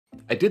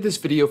I did this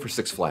video for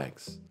Six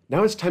Flags.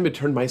 Now it's time to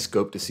turn my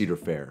scope to Cedar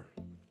Fair.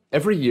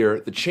 Every year,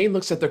 the chain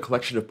looks at their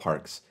collection of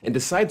parks and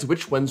decides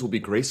which ones will be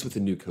graced with a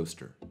new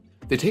coaster.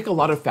 They take a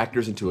lot of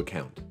factors into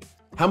account.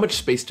 How much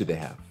space do they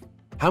have?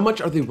 How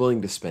much are they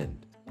willing to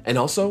spend? And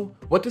also,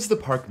 what does the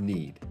park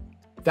need?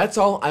 That's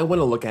all I want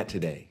to look at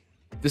today.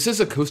 This is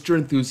a coaster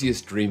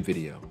enthusiast dream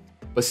video.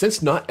 But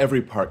since not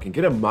every park can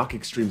get a Mach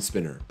Extreme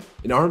Spinner,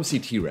 an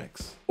RMC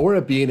T-Rex, or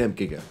a B&M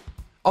Giga,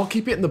 I'll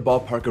keep it in the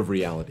ballpark of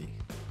reality.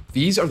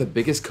 These are the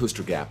biggest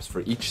coaster gaps for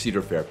each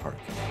Cedar Fair park.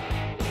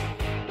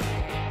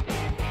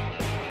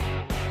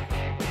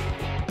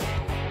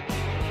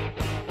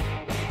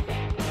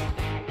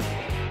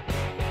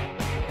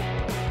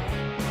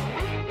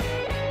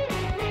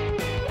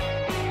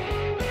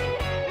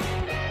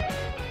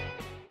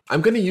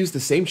 I'm going to use the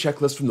same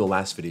checklist from the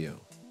last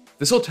video.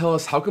 This will tell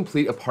us how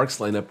complete a park's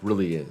lineup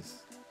really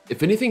is.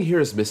 If anything here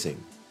is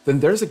missing, then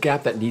there's a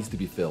gap that needs to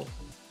be filled.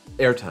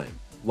 Airtime,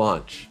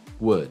 launch,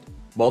 wood,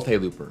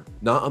 multi-looper,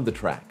 not on the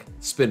track,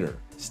 spinner,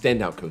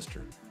 standout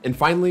coaster. And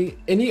finally,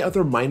 any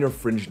other minor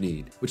fringe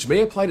need, which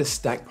may apply to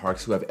stacked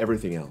parks who have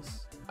everything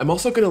else. I'm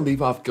also going to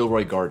leave off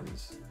Gilroy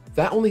Gardens.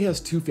 That only has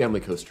 2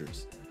 family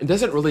coasters, and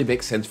doesn't really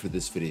make sense for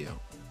this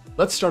video.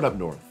 Let's start up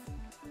north.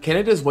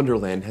 Canada's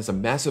Wonderland has a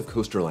massive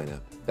coaster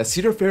lineup that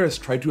Cedar Fair has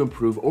tried to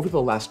improve over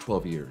the last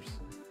 12 years.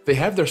 They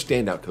have their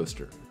standout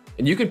coaster,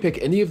 and you can pick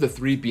any of the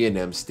 3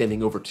 B&Ms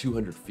standing over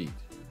 200 feet.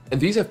 And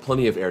these have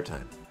plenty of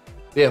airtime.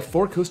 They have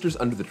 4 coasters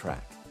under the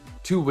track,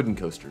 2 wooden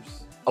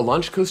coasters, a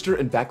launch coaster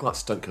and backlot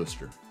stunt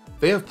coaster.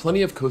 They have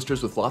plenty of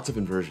coasters with lots of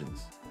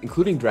inversions,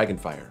 including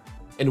Dragonfire.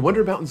 And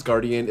Wonder Mountain's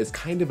Guardian is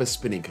kind of a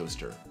spinning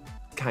coaster.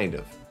 Kind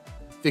of.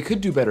 They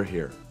could do better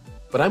here,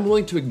 but I'm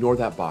willing to ignore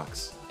that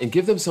box and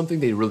give them something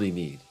they really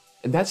need,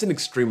 and that's an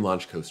extreme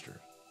launch coaster.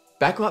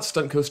 Backlot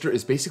stunt coaster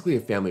is basically a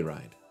family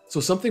ride, so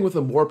something with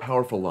a more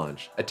powerful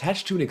launch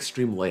attached to an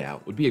extreme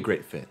layout would be a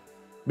great fit.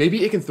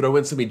 Maybe it can throw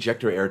in some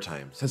ejector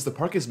airtime, since the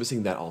park is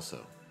missing that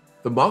also.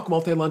 The Mach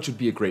multi-launch would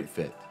be a great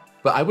fit,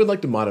 but I would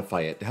like to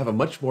modify it to have a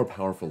much more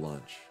powerful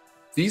launch.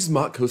 These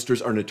Mach coasters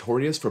are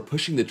notorious for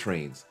pushing the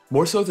trains,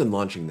 more so than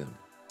launching them,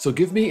 so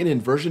give me an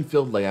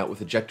inversion-filled layout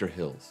with ejector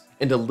hills,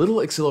 and a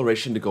little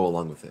acceleration to go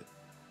along with it.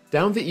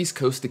 Down the east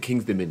coast to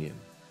King's Dominion,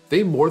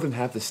 they more than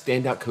have the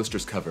standout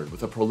coasters covered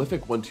with a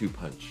prolific 1-2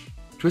 punch.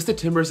 Twisted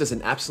Timbers is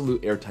an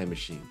absolute airtime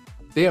machine.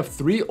 They have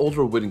 3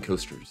 older wooden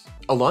coasters,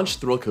 a launch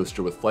thrill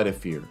coaster with Flight of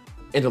Fear,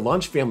 and a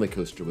launch family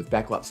coaster with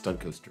backlot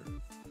stunt coaster.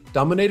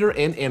 Dominator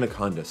and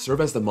Anaconda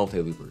serve as the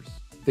multi-loopers.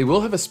 They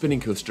will have a spinning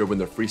coaster when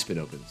their free spin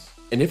opens,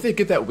 and if they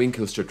get that wing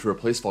coaster to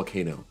replace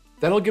Volcano,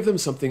 that'll give them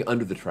something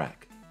under the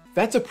track.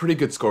 That's a pretty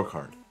good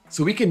scorecard,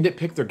 so we can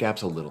nitpick their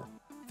gaps a little.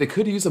 They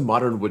could use a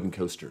modern wooden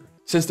coaster,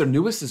 since their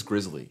newest is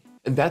Grizzly,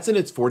 and that's in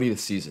its 40th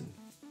season.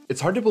 It's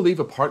hard to believe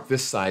a park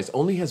this size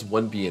only has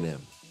 1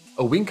 B&M.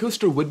 A wing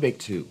coaster would make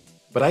 2,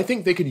 but I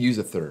think they could use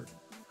a 3rd.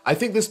 I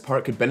think this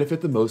park could benefit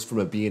the most from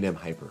a B&M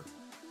Hyper.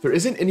 There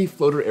isn't any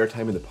floater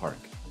airtime in the park.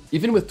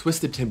 Even with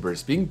Twisted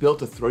Timbers being built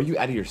to throw you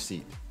out of your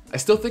seat, I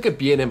still think a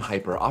B&M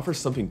Hyper offers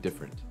something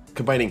different,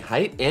 combining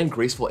height and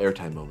graceful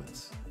airtime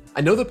moments.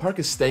 I know the park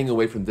is staying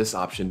away from this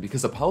option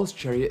because Apollo's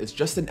Chariot is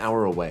just an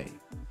hour away,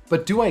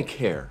 but do I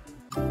care?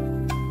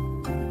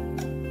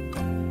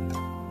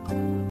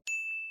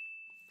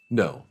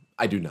 No,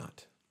 I do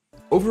not.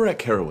 Over at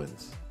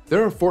Carowinds,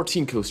 there are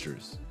 14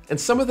 coasters, and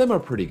some of them are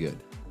pretty good.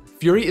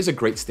 Fury is a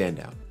great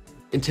standout.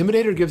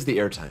 Intimidator gives the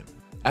airtime.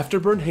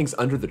 Afterburn hangs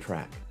under the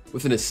track,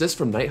 with an assist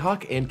from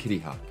Nighthawk and Kitty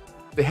Hawk.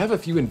 They have a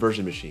few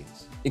inversion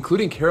machines,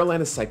 including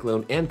Carolina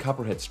Cyclone and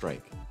Copperhead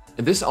Strike.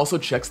 And this also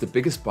checks the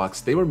biggest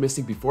box they were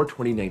missing before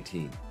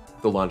 2019,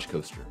 the launch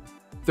coaster.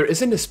 There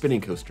isn't a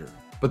spinning coaster,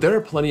 but there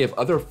are plenty of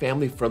other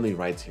family-friendly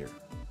rides here.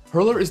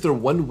 Hurler is their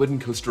 1 wooden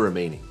coaster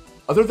remaining,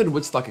 other than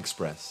Woodstock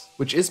Express,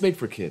 which is made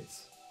for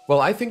kids.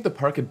 While I think the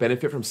park could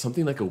benefit from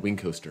something like a wing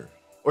coaster,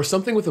 or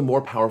something with a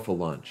more powerful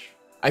launch,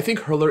 I think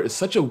Hurler is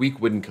such a weak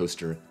wooden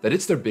coaster that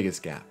it's their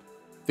biggest gap.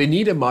 They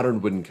need a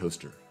modern wooden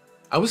coaster.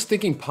 I was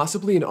thinking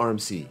possibly an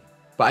RMC,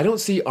 but I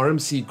don't see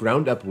RMC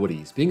ground-up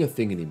woodies being a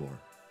thing anymore.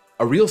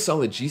 A real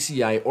solid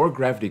GCI or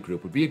Gravity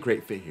Group would be a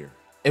great fit here,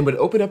 and would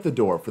open up the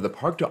door for the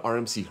park to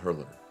RMC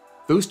Hurler.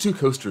 Those 2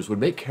 coasters would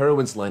make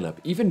Carowinds' lineup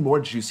even more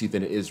juicy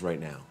than it is right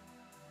now.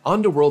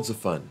 On to Worlds of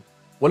Fun,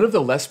 one of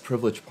the less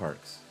privileged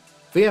parks.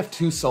 They have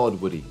 2 solid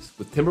woodies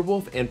with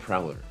Timberwolf and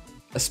Prowler,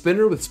 a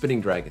spinner with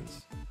Spinning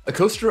Dragons, a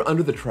coaster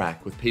under the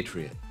track with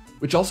Patriot,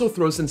 which also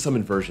throws in some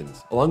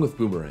inversions along with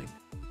Boomerang.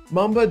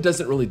 Mamba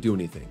doesn't really do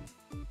anything.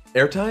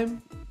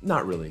 Airtime?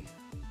 Not really.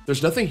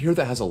 There's nothing here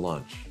that has a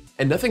launch,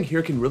 and nothing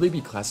here can really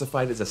be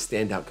classified as a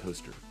standout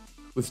coaster.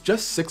 With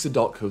just 6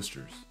 adult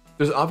coasters,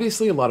 there's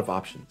obviously a lot of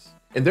options,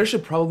 and there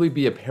should probably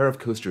be a pair of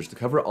coasters to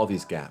cover all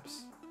these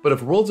gaps. But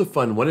if Worlds of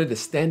Fun wanted a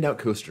standout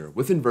coaster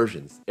with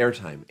inversions,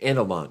 airtime, and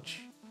a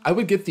launch, I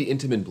would get the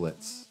Intamin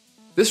Blitz.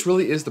 This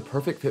really is the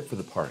perfect fit for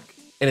the park,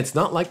 and it's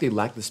not like they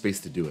lack the space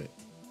to do it.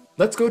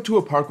 Let's go to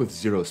a park with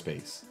 0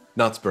 space,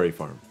 Knott's Berry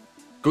Farm.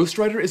 Ghost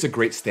Rider is a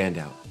great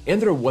standout,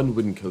 and they're 1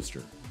 wooden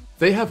coaster.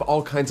 They have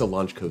all kinds of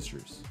launch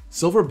coasters,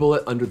 Silver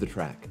Bullet under the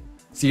track,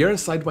 Sierra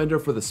Sidewinder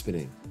for the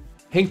spinning,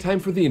 hang time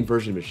for the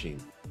inversion machine.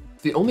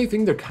 The only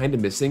thing they're kinda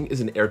missing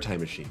is an airtime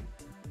machine.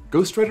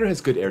 Ghost Rider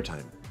has good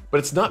airtime, but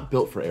it's not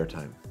built for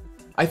airtime.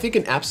 I think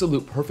an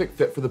absolute perfect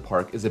fit for the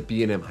park is a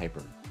B&M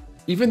Hyper.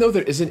 Even though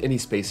there isn't any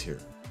space here,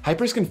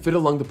 Hypers can fit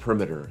along the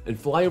perimeter and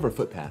fly over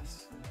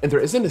footpaths, and there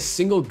isn't a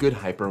single good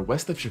Hyper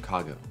west of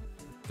Chicago.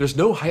 There's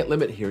no height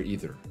limit here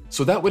either,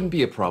 so that wouldn't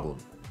be a problem.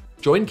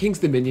 Join King's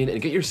Dominion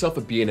and get yourself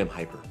a B&M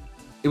Hyper.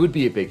 It would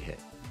be a big hit.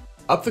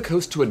 Up the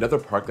coast to another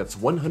park that's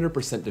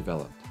 100%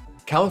 developed,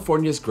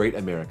 California's Great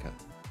America.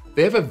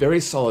 They have a very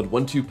solid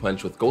 1-2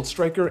 punch with Gold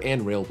Striker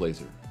and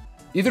Railblazer.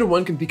 Either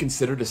one can be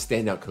considered a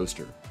standout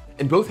coaster,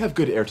 and both have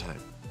good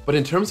airtime. But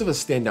in terms of a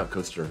standout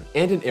coaster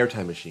and an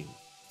airtime machine,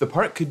 the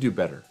park could do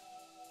better.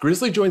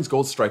 Grizzly joins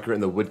Gold Striker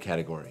in the wood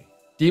category.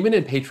 Demon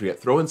and Patriot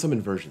throw in some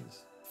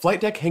inversions.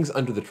 Flight Deck hangs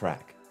under the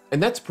track,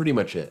 and that's pretty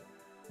much it.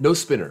 No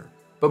spinner,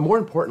 but more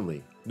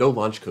importantly, no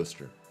launch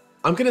coaster.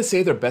 I'm gonna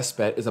say their best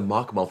bet is a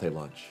mock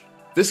multi-launch.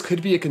 This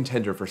could be a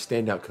contender for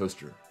standout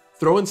coaster.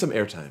 Throw in some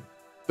airtime.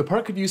 The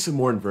park could use some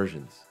more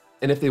inversions,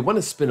 and if they want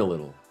to spin a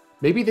little,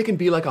 maybe they can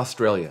be like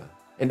Australia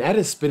and add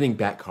a spinning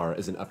bat car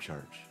as an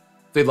upcharge.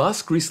 They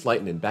lost Grease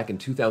Lightning back in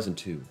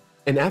 2002,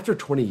 and after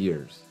 20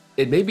 years,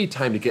 it may be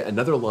time to get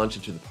another launch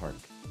into the park.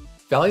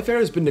 Valley Fair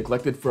has been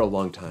neglected for a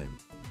long time,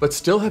 but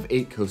still have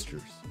 8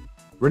 coasters.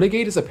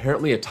 Renegade is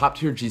apparently a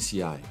top-tier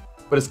GCI,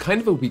 but is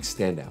kind of a weak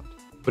standout.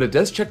 But it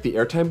does check the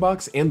airtime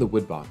box and the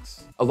wood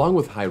box, along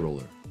with High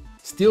Roller.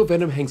 Steel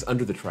Venom hangs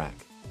under the track,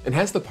 and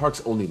has the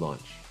park's only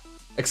launch.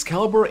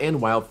 Excalibur and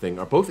Wild Thing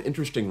are both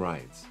interesting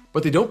rides,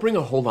 but they don't bring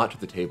a whole lot to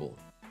the table.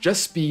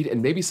 Just speed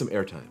and maybe some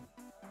airtime.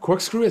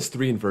 Corkscrew has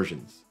 3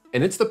 inversions,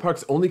 and it's the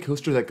park's only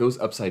coaster that goes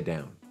upside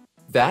down.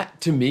 That,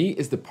 to me,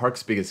 is the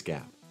park's biggest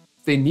gap.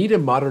 They need a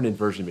modern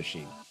inversion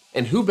machine,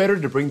 and who better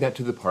to bring that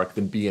to the park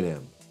than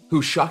B&M,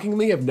 who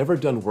shockingly have never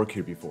done work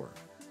here before.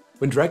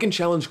 When Dragon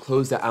Challenge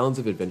closed at Islands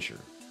of Adventure,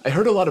 I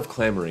heard a lot of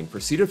clamoring for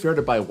Cedar Fair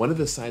to buy one of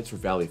the sides for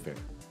Valley Fair,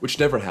 which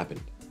never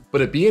happened.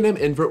 But a B&M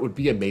invert would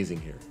be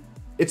amazing here.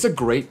 It's a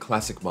great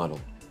classic model,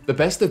 the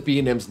best of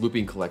B&M's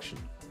looping collection,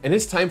 and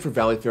it's time for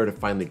Valley Fair to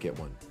finally get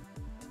one.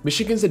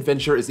 Michigan's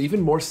Adventure is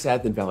even more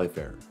sad than Valley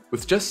Fair,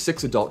 with just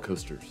 6 adult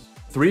coasters,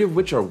 3 of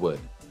which are wood.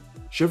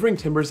 Shivering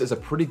Timbers is a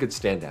pretty good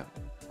standout,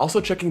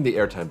 also checking the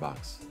airtime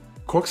box.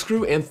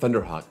 Corkscrew and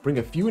Thunderhawk bring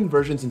a few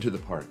inversions into the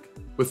park,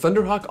 with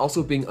Thunderhawk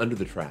also being under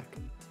the track.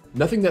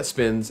 Nothing that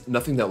spins,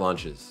 nothing that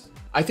launches.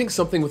 I think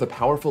something with a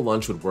powerful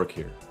launch would work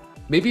here.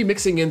 Maybe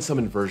mixing in some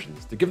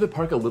inversions to give the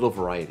park a little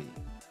variety.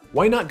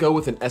 Why not go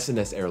with an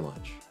SNS air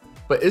launch?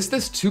 But is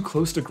this too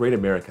close to Great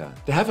America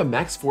to have a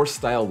Max Force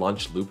style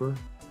launch looper?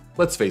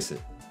 Let's face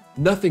it,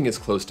 nothing is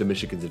close to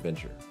Michigan's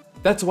Adventure.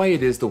 That's why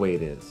it is the way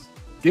it is.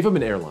 Give them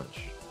an air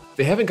launch.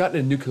 They haven't gotten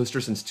a new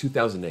coaster since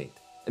 2008,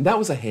 and that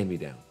was a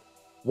hand-me-down.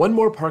 One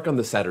more park on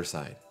the sadder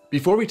side,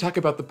 before we talk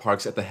about the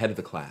parks at the head of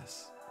the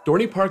class.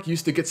 Dorney Park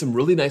used to get some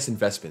really nice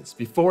investments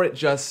before it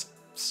just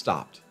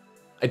stopped.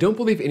 I don't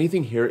believe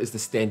anything here is the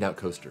standout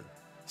coaster.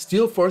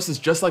 Steel Force is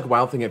just like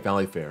Wild Thing at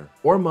Valley Fair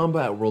or Mamba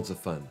at Worlds of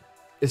Fun.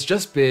 It's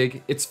just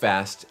big, it's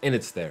fast, and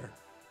it's there.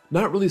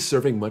 Not really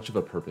serving much of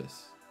a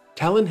purpose.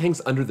 Talon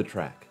hangs under the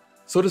track.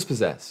 So does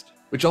Possessed,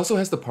 which also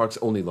has the park's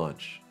only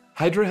launch.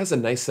 Hydra has a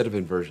nice set of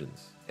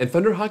inversions, and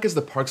Thunderhawk is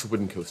the park's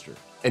wooden coaster,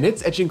 and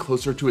it's edging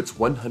closer to its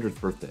 100th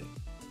birthday.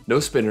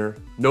 No spinner,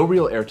 no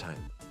real airtime,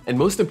 and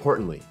most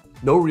importantly,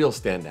 no real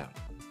standout.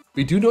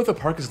 We do know the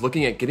park is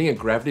looking at getting a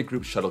Gravity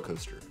Group shuttle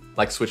coaster,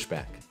 like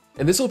Switchback,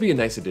 and this will be a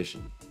nice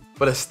addition.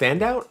 But a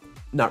standout?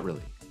 Not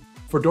really.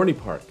 For Dorney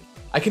Park,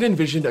 I can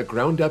envision a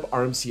ground-up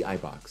RMC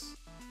iBox.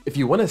 If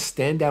you want a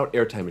standout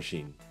airtime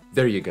machine,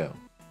 there you go.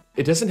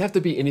 It doesn't have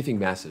to be anything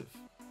massive.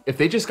 If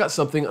they just got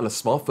something on a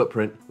small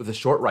footprint with a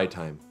short ride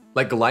time,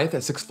 like Goliath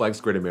at Six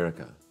Flags Great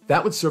America,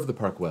 that would serve the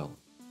park well.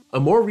 A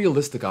more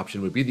realistic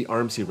option would be the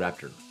RMC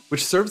Raptor,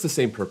 which serves the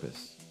same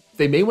purpose.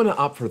 They may want to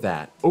opt for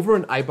that over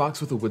an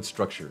iBox with a wood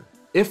structure,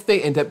 if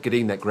they end up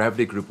getting that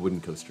Gravity Group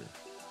wooden coaster.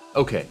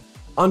 Okay,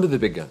 on to the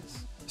big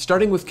guns.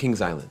 Starting with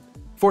Kings Island,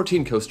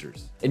 14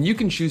 coasters, and you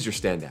can choose your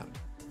standout.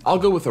 I'll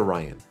go with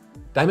Orion.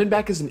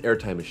 Diamondback is an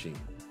airtime machine.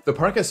 The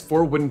park has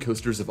 4 wooden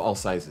coasters of all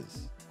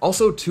sizes.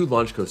 Also 2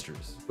 launch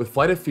coasters, with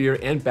Flight of Fear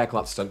and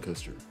Backlot Stunt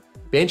Coaster.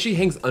 Banshee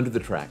hangs under the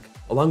track,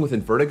 along with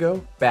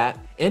Invertigo, Bat,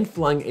 and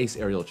Flying Ace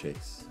Aerial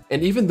Chase.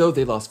 And even though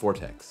they lost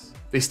Vortex,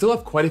 they still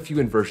have quite a few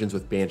inversions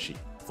with Banshee,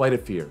 Flight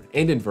of Fear,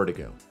 and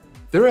Invertigo.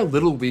 They're a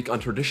little weak on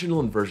traditional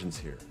inversions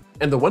here,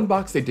 and the one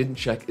box they didn't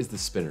check is the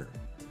spinner.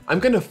 I'm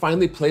gonna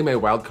finally play my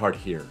wild card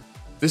here.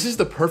 This is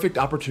the perfect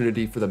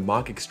opportunity for the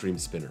Mock Extreme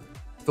Spinner.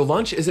 The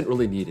launch isn't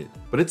really needed,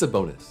 but it's a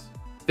bonus.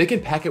 They can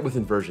pack it with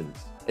inversions,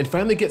 and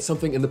finally get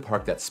something in the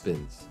park that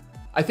spins.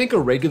 I think a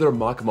regular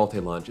Mock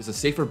multi-launch is a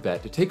safer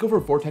bet to take over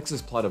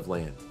Vortex's plot of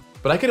land,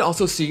 but I could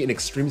also see an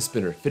Extreme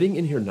Spinner fitting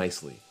in here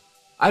nicely.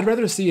 I'd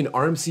rather see an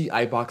RMC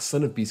iBox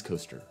Son of Beast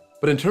coaster,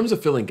 but in terms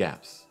of filling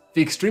gaps,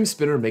 the Extreme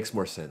Spinner makes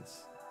more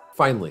sense.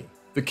 Finally,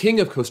 the king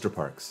of coaster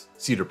parks,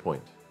 Cedar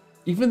Point.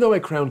 Even though I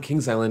crown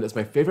Kings Island as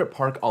my favorite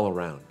park all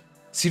around,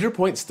 Cedar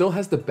Point still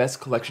has the best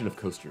collection of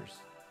coasters.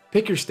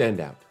 Pick your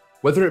standout,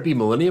 whether it be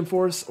Millennium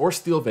Force or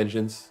Steel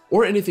Vengeance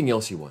or anything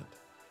else you want.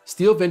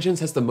 Steel Vengeance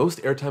has the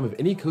most airtime of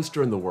any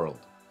coaster in the world,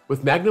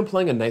 with Magnum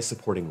playing a nice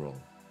supporting role.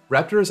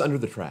 Raptor is under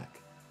the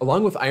track,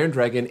 along with Iron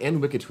Dragon and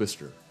Wicked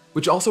Twister,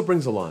 which also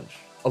brings a launch,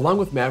 along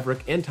with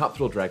Maverick and Top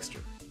Thrill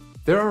Dragster.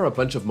 There are a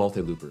bunch of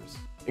multi-loopers,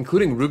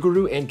 including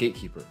Rougarou and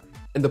Gatekeeper,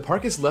 and the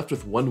park is left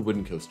with one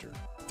wooden coaster,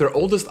 their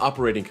oldest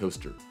operating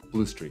coaster,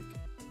 Blue Streak.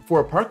 For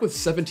a park with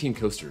 17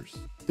 coasters,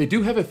 they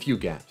do have a few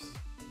gaps.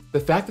 The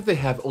fact that they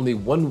have only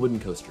one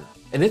wooden coaster,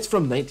 and it's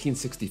from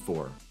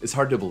 1964, is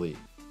hard to believe.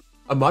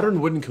 A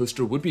modern wooden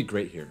coaster would be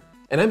great here,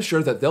 and I'm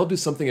sure that they'll do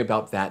something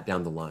about that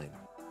down the line.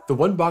 The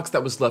one box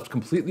that was left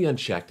completely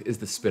unchecked is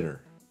the spinner,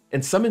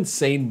 and some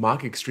insane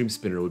mock extreme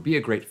spinner would be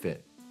a great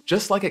fit,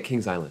 just like at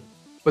Kings Island.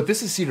 But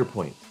this is Cedar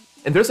Point,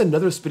 and there's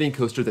another spinning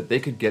coaster that they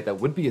could get that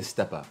would be a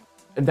step up,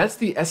 and that's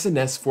the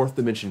SNS 4th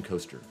Dimension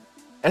coaster.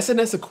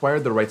 SNS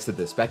acquired the rights to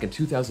this back in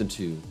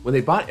 2002 when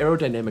they bought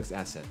Aerodynamics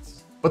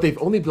assets, but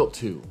they've only built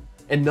 2,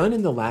 and none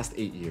in the last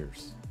 8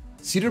 years.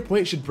 Cedar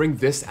Point should bring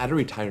this out of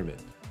retirement,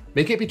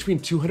 make it between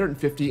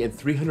 250 and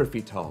 300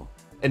 feet tall,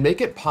 and make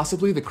it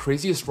possibly the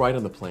craziest ride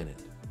on the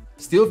planet.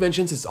 Steel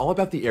Vengeance is all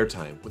about the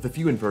airtime with a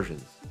few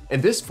inversions,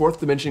 and this 4th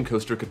Dimension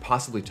coaster could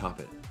possibly top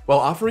it, while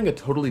offering a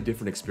totally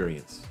different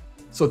experience.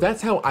 So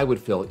that's how I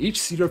would fill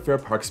each Cedar Fair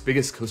park's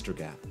biggest coaster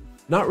gap,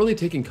 not really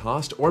taking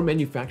cost or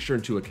manufacturer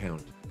into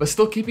account, but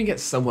still keeping it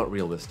somewhat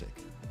realistic.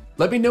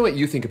 Let me know what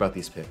you think about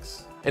these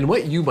picks, and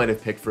what you might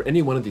have picked for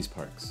any one of these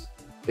parks.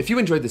 If you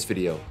enjoyed this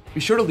video, be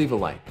sure to leave a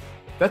like.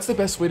 That's the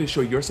best way to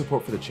show your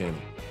support for the channel.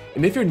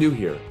 And if you're new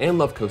here and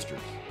love coasters,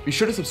 be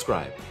sure to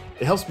subscribe.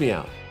 It helps me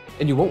out,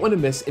 and you won't want to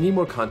miss any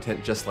more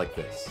content just like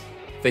this.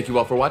 Thank you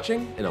all for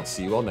watching, and I'll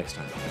see you all next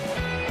time.